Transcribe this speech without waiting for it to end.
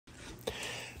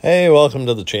Hey, welcome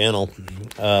to the channel.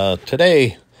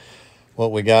 Today,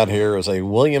 what we got here is a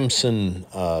Williamson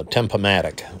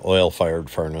tempomatic oil-fired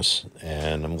furnace,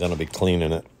 and I'm going to be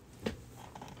cleaning it.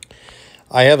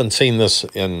 I haven't seen this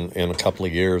in a couple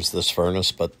of years, this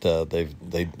furnace, but they're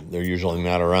usually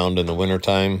not around in the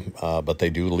wintertime, but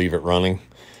they do leave it running.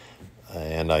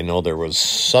 And I know there was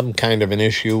some kind of an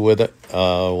issue with it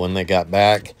when they got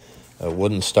back. It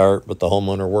wouldn't start, but the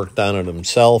homeowner worked on it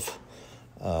himself.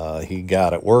 He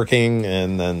got it working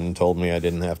and then told me I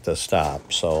didn't have to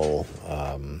stop. So,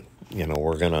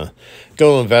 we're going to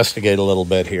go investigate a little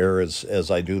bit here as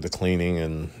I do the cleaning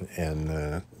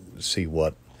and see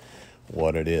what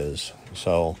it is.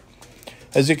 So,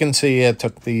 as you can see, I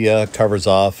took the covers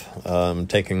off,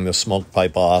 taking the smoke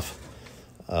pipe off,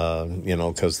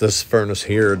 because this furnace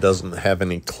here doesn't have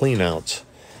any cleanouts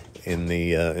in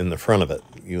the front of it.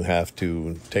 You have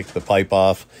to take the pipe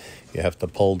off. You have to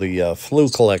pull the flue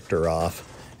collector off,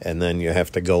 and then you have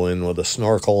to go in with a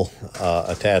snorkel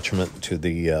attachment to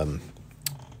the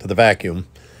vacuum,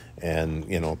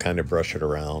 and kind of brush it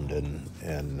around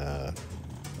and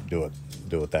do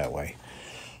it that way.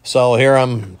 So here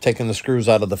I'm taking the screws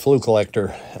out of the flue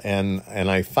collector, and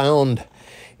I found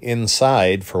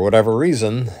inside, for whatever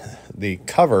reason, the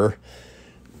cover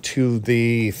to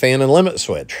the fan and limit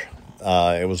switch.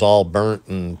 It was all burnt,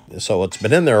 and so it's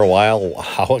been in there a while.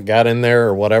 How it got in there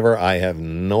or whatever, I have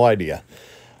no idea.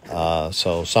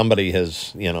 So somebody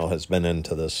has been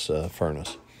into this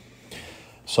furnace.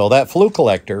 So that flue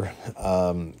collector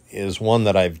is one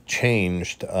that I've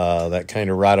changed. That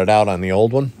kind of rotted out on the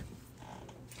old one.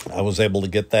 I was able to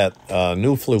get that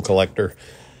new flue collector.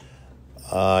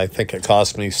 I think it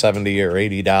cost me $70 or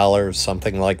 $80,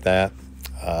 something like that.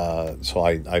 So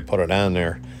I put it on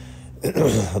there.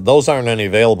 Those aren't any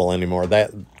available anymore.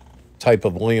 That type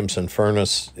of Williamson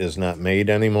furnace is not made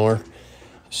anymore.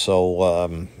 So,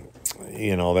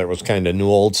 there was kind of new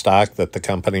old stock that the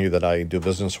company that I do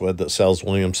business with that sells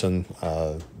Williamson,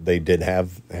 they did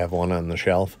have one on the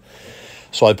shelf.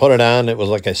 So I put it on. It was,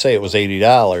 like I say, it was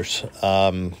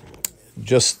 $80.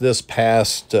 Just this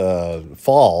past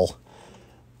fall,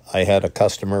 I had a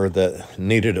customer that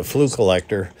needed a flue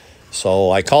collector.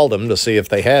 So I called them to see if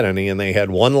they had any, and they had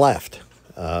one left.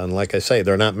 And like I say,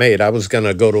 they're not made. I was going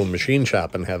to go to a machine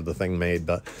shop and have the thing made,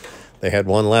 but they had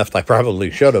one left. I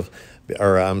probably should have,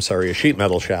 or I'm sorry, a sheet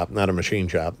metal shop, not a machine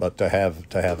shop, but to have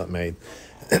it made.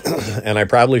 And I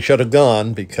probably should have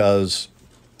gone because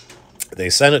they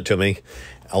sent it to me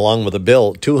along with a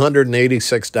bill,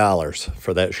 $286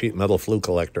 for that sheet metal flue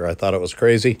collector. I thought it was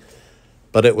crazy,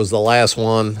 but it was the last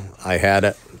one. I had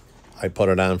it. I put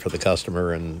it on for the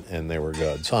customer, and they were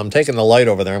good. So I'm taking the light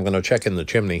over there. I'm going to check in the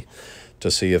chimney to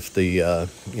see if the,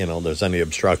 there's any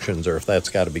obstructions or if that's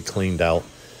got to be cleaned out.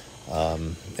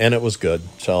 And it was good.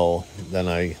 So then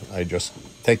I just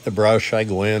take the brush, I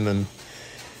go in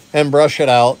and brush it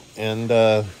out. And,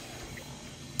 I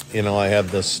have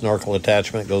this snorkel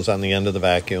attachment goes on the end of the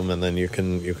vacuum, and then you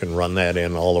can run that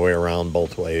in all the way around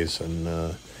both ways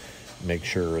and make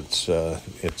sure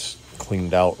it's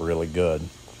cleaned out really good.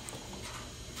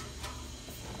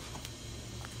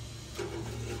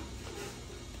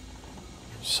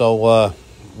 So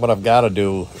what I've got to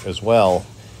do as well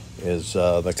is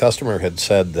the customer had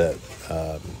said that,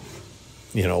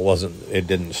 it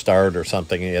didn't start or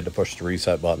something. He had to push the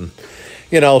reset button.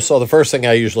 So the first thing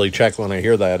I usually check when I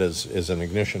hear that is an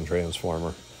ignition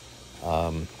transformer.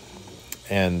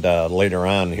 And later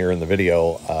on here in the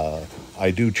video,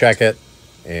 I do check it,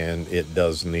 and it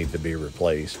does need to be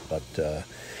replaced. But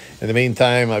in the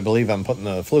meantime, I believe I'm putting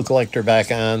the flue collector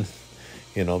back on.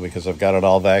 Because I've got it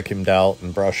all vacuumed out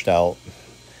and brushed out,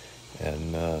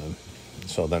 and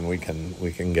so then we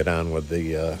can get on with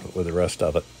the rest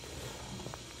of it.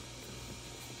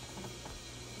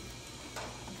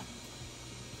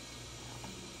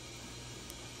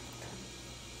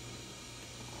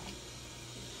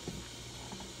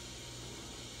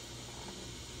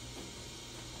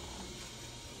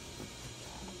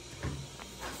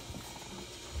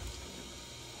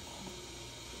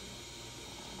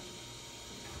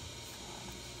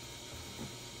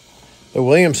 The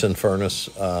Williamson furnace,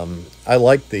 I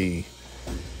like the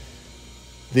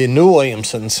new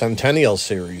Williamson Centennial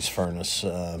Series furnace.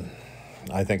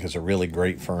 I think is a really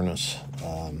great furnace.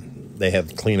 They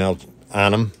have clean out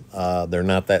on them. They're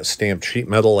not that stamped sheet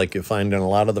metal like you find in a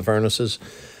lot of the furnaces.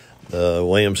 The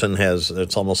Williamson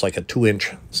it's almost like a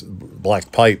 2-inch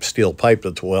black pipe, steel pipe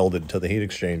that's welded to the heat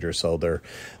exchanger. So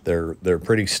they're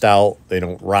pretty stout. They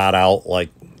don't rot out like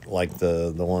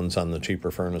the ones on the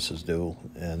cheaper furnaces do.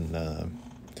 And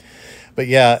but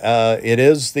yeah, it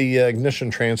is the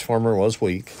ignition transformer was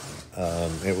weak.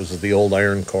 It was the old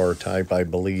iron core type, I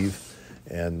believe,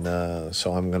 and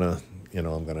so I'm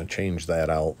gonna change that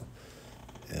out.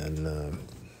 And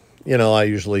I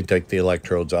usually take the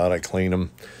electrodes out, I clean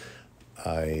them,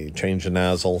 I change the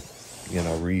nozzle,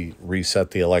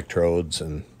 reset the electrodes,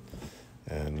 and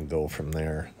go from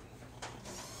there.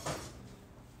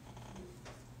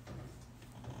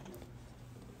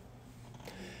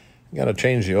 Got to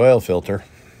change the oil filter,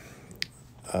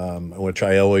 which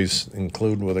I always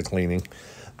include with a cleaning.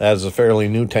 That is a fairly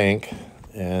new tank,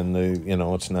 and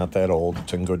it's not that old.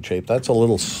 It's in good shape. That's a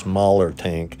little smaller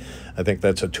tank. I think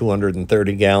that's a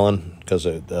 230 gallon because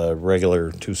a regular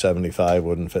 275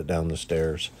 wouldn't fit down the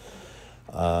stairs.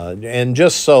 And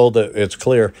just so that it's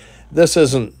clear, this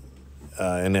isn't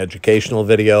an educational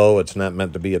video. It's not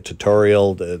meant to be a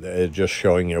tutorial. It's just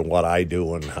showing you what I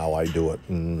do and how I do it,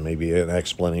 and maybe an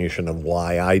explanation of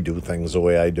why I do things the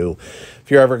way I do. If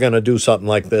you're ever going to do something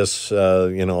like this,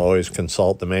 always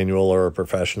consult the manual or a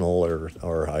professional,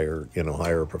 or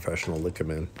hire a professional to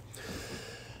come in.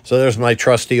 So there's my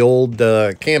trusty old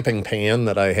camping pan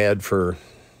that I had for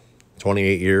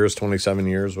 28 years, 27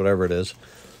 years, whatever it is.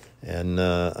 And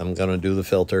I'm going to do the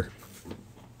filter.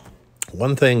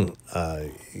 One thing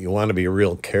you want to be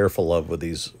real careful of with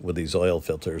these oil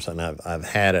filters, and I've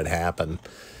had it happen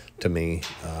to me,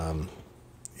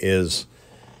 is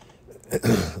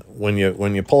when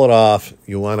you pull it off,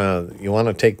 you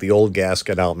wanna take the old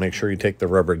gasket out. Make sure you take the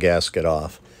rubber gasket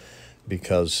off,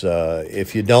 because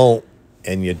if you don't,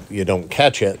 and you don't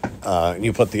catch it,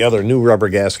 you put the other new rubber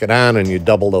gasket on, and you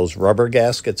double those rubber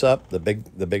gaskets up, the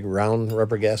big round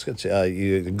rubber gaskets,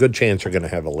 a good chance you're going to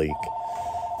have a leak.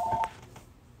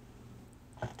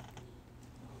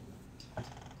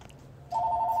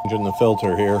 Changing the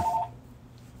filter here.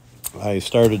 I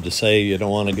started to say you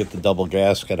don't want to get the double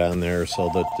gasket on there so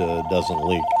that it doesn't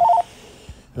leak.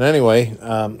 And anyway,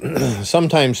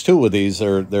 sometimes too with these,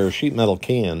 they're a sheet metal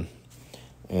can,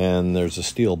 and there's a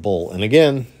steel bolt. And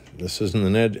again, this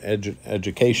isn't an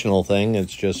educational thing.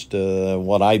 It's just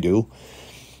what I do.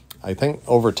 I think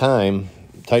over time,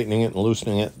 tightening it and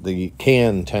loosening it, the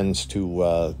can tends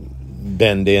to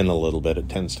bend in a little bit. It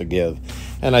tends to give.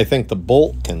 And I think the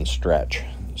bolt can stretch.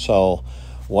 So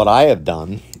what I have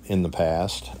done in the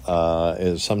past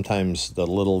is sometimes the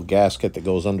little gasket that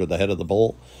goes under the head of the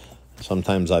bolt,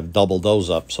 sometimes I've doubled those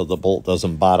up so the bolt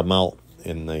doesn't bottom out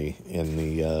in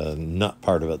the nut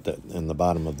part of it, that in the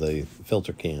bottom of the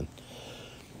filter can.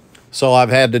 So I've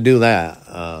had to do that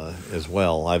as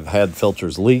well. I've had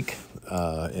filters leak,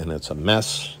 and it's a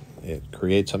mess. It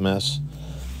creates a mess.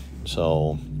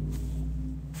 So,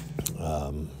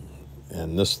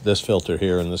 and this filter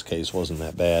here in this case wasn't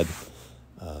that bad.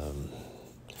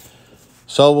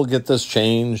 So we'll get this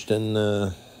changed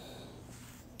and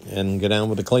get on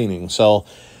with the cleaning. So,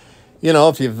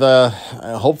 if you've,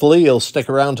 hopefully you'll stick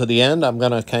around to the end. I'm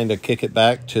going to kind of kick it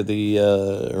back to the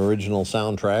original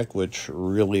soundtrack, which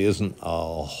really isn't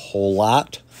a whole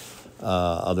lot,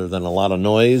 other than a lot of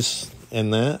noise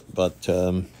in that. But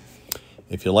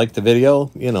if you like the video,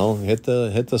 hit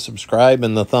the subscribe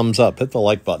and the thumbs up. Hit the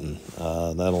like button.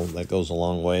 That goes a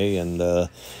long way. And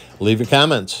leave your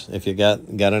comments if you got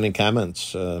any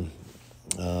comments.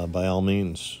 By all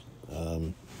means.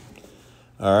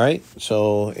 All right,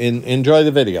 so enjoy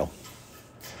the video.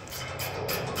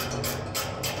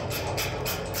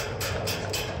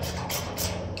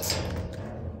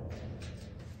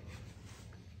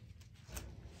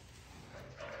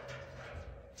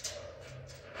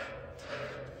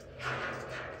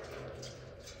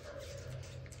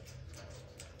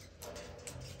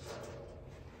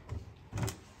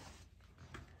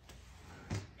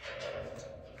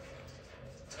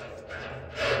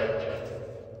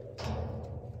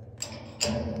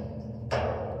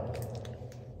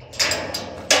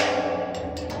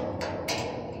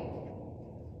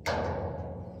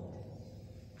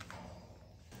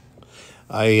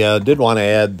 I did want to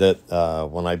add that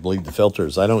when I bleed the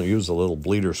filters, I don't use a little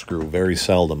bleeder screw, very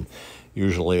seldom.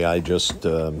 Usually I just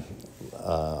open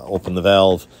the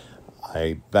valve,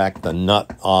 I back the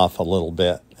nut off a little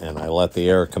bit, and I let the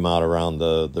air come out around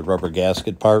the rubber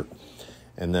gasket part.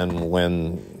 And then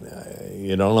when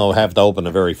you don't have to open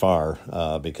it very far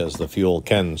because the fuel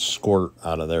can squirt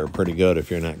out of there pretty good if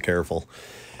you're not careful.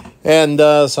 And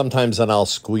sometimes then I'll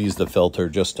squeeze the filter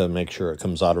just to make sure it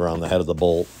comes out around the head of the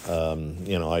bolt.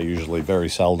 I usually, very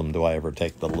seldom do I ever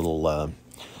take the little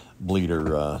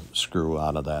bleeder screw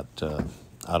out of that,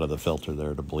 out of the filter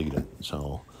there to bleed it.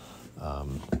 So,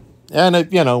 and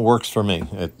it, works for me.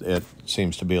 It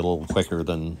seems to be a little quicker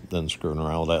than screwing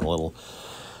around with that little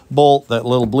bolt, that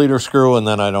little bleeder screw, and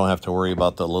then I don't have to worry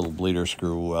about the little bleeder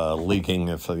screw leaking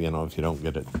if you don't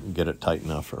get it tight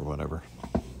enough or whatever.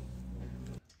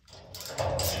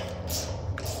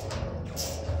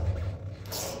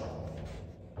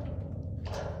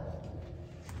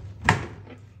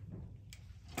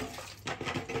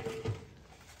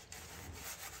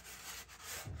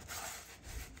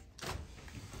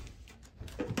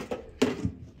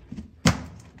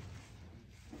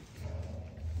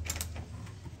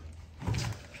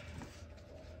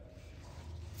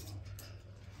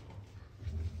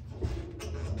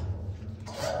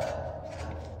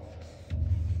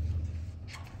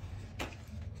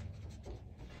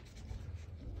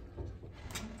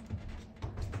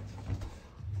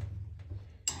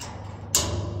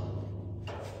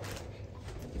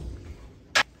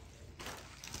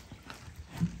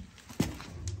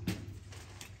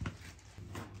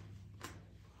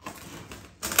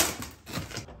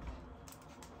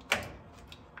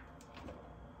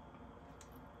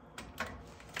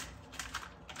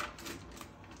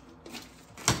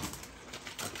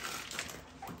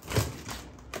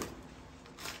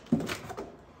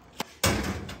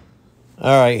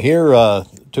 All right, here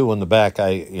too in the back,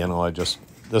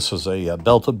 this is a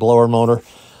belted blower motor,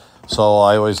 so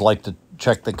I always like to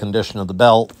check the condition of the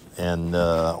belt and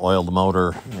oil the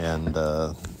motor and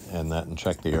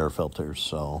check the air filters.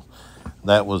 So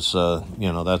that was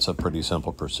that's a pretty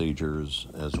simple procedure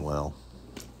as well.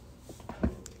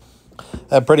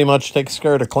 That pretty much takes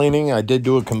care of the cleaning. I did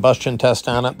do a combustion test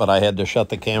on it, but I had to shut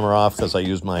the camera off because I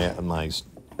used my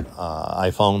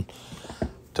iPhone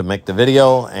to make the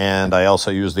video, and I also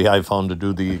used the iPhone to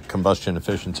do the combustion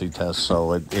efficiency test.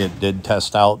 So it did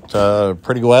test out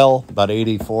pretty well, about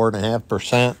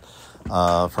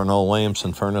 84.5% for an old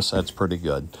Williamson furnace. That's pretty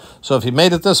good. So if you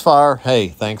made it this far, hey,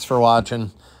 thanks for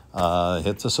watching.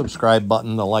 Hit the subscribe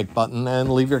button, the like button, and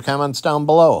leave your comments down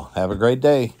below. Have a great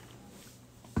day.